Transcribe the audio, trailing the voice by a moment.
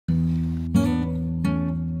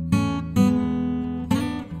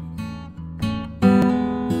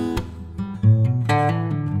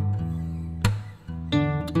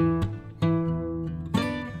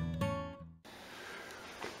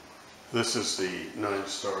This is the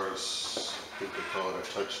Ninestars, I think they call it a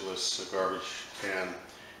touchless garbage can.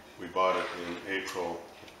 We bought it in April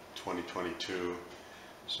 2022,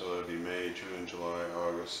 so that would be May, June, July,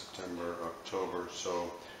 August, September, October.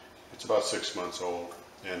 So it's about 6 months old,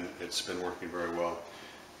 and it's been working very well.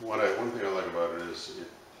 One thing I like about it is it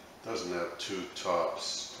doesn't have two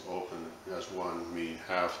tops open. It has one, meaning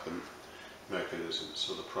half the mechanism.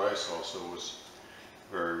 So the price also was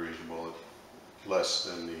very reasonable, less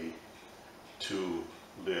than the two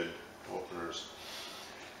lid openers.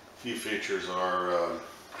 Key features are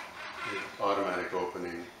automatic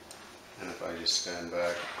opening, and if I just stand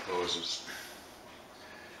back, it closes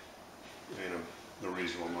in a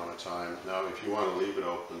reasonable amount of time. Now, if you want to leave it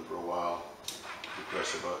open for a while, you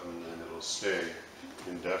press a button and it'll stay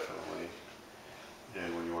indefinitely.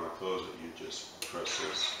 And when you want to close it, you just press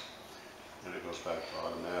this, and it goes back to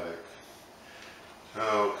automatic.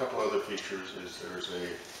 Now, a couple other features is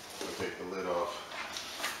I'll take the lid off.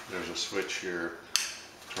 There's a switch here,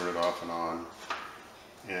 turn it off and on,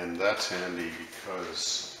 and that's handy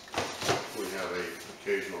because we have an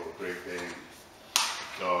occasional Great Dane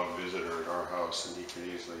dog visitor at our house, and he can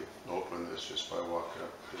easily open this just by walking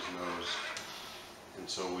up his nose. And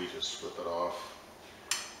so we just flip it off,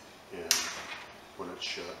 and when it's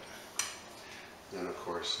shut, then of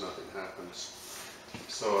course nothing happens.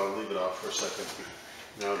 So I'll leave it off for a second.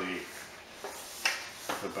 Now the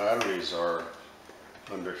batteries are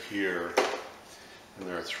under here, and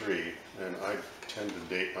there are 3, and I tend to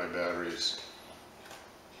date my batteries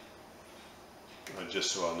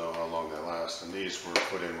just so I'll know how long they last, and these were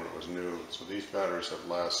put in when it was new, so these batteries have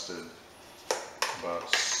lasted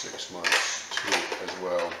about 6 months too as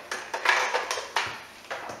well.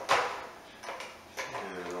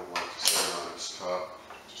 And I don't want to sit on its top,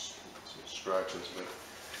 just some scratches, but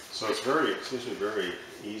so it seems to be very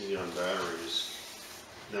easy on batteries.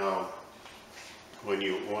 Now, when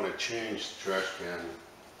you want to change the trash can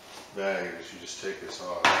bags, you just take this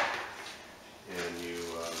off, and you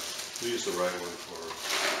use the right one for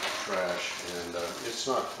trash, and it's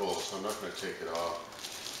not full, so I'm not going to take it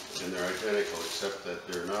off. And they're identical, except that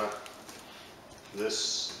they're not,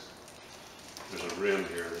 there's a rim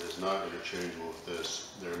here that is not interchangeable with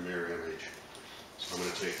this. They're a mirror image. So I'm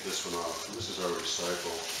going to take this one off. And this is our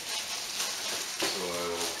recycle. So I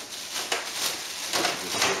will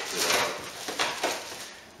just lift it out.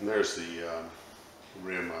 And there's the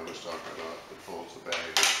rim I was talking about that holds the bag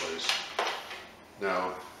in place.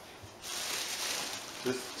 Now,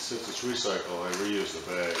 since it's recycle, I reuse the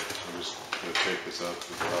bag. I'm just going to take this out to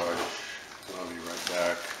the garage, and I'll be right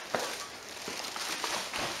back.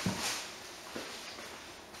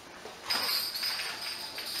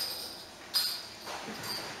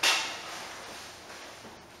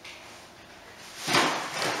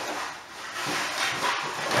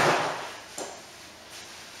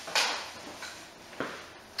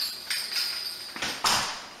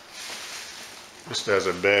 Just as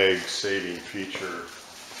a bag saving feature,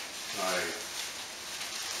 I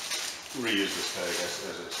reuse this bag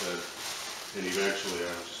as I said, and eventually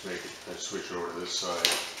I switch over to this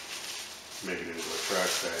side, make it into a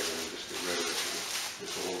trash bag, and then just get rid of it,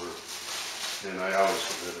 this holder. And I always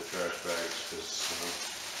get rid of the trash bags because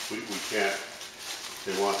we can't,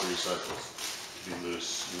 they want the recyclables to be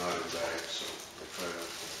loose, not in bags, so I try to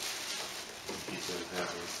keep them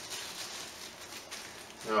happy.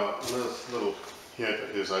 Now, another little hint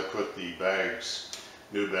is I put the bags,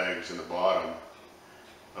 new bags, in the bottom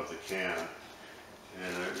of the can,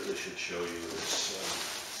 and I really should show you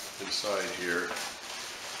this inside here,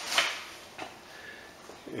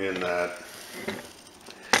 in that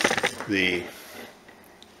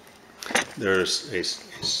there's a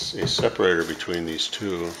separator between these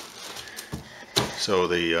two, so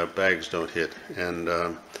the bags don't hit, and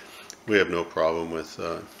we have no problem with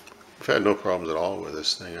I've had no problems at all with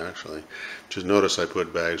this thing, actually. Just notice I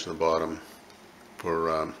put bags in the bottom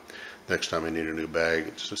for next time I need a new bag.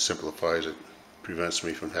 It just simplifies it, prevents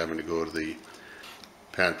me from having to go to the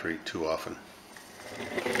pantry too often.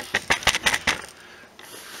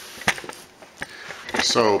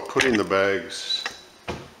 So putting the bags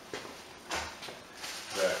back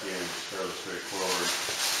in is fairly straightforward.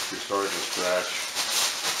 If you're starting from scratch,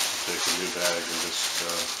 you take a new bag and just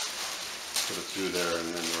put it through there, and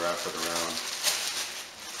then wrap it around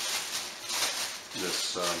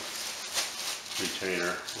this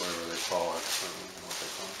retainer, whatever they call it. I don't know what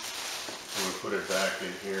they call it. And we put it back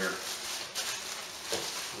in here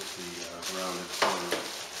with the rounded corner.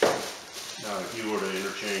 Now, if you were to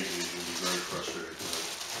interchange these, you'd be very frustrated because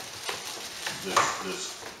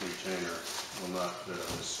this retainer will not fit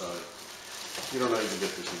on this side. You don't need to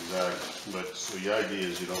get this exact, but so the idea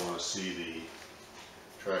is you don't want to see the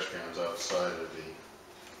trash cans outside of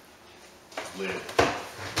the lid.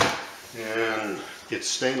 And it's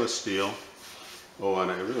stainless steel. Oh,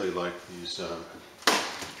 and I really like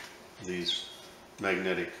these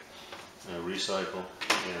magnetic recycle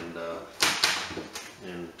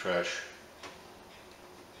and trash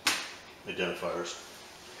identifiers.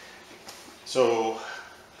 So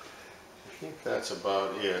I think that's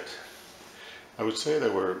about it. I would say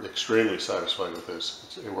that we're extremely satisfied with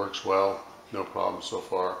this. It works well, no problem so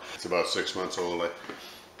far. It's about 6 months old.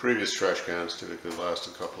 Previous trash cans typically last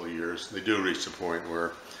a couple of years. They do reach the point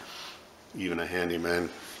where even a handyman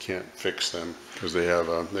can't fix them because they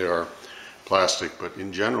are plastic, but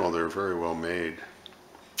in general they're very well made.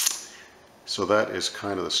 So that is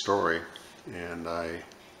kind of the story, and I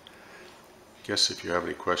guess if you have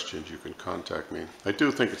any questions you can contact me. I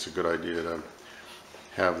do think it's a good idea to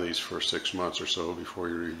have these for 6 months or so before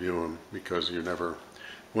you review them, because you're never,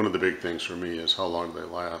 one of the big things for me is how long do they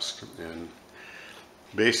last, and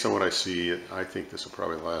based on what I see, I think this will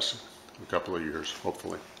probably last a couple of years,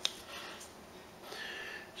 hopefully.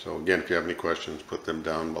 So again, if you have any questions, put them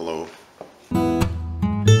down below.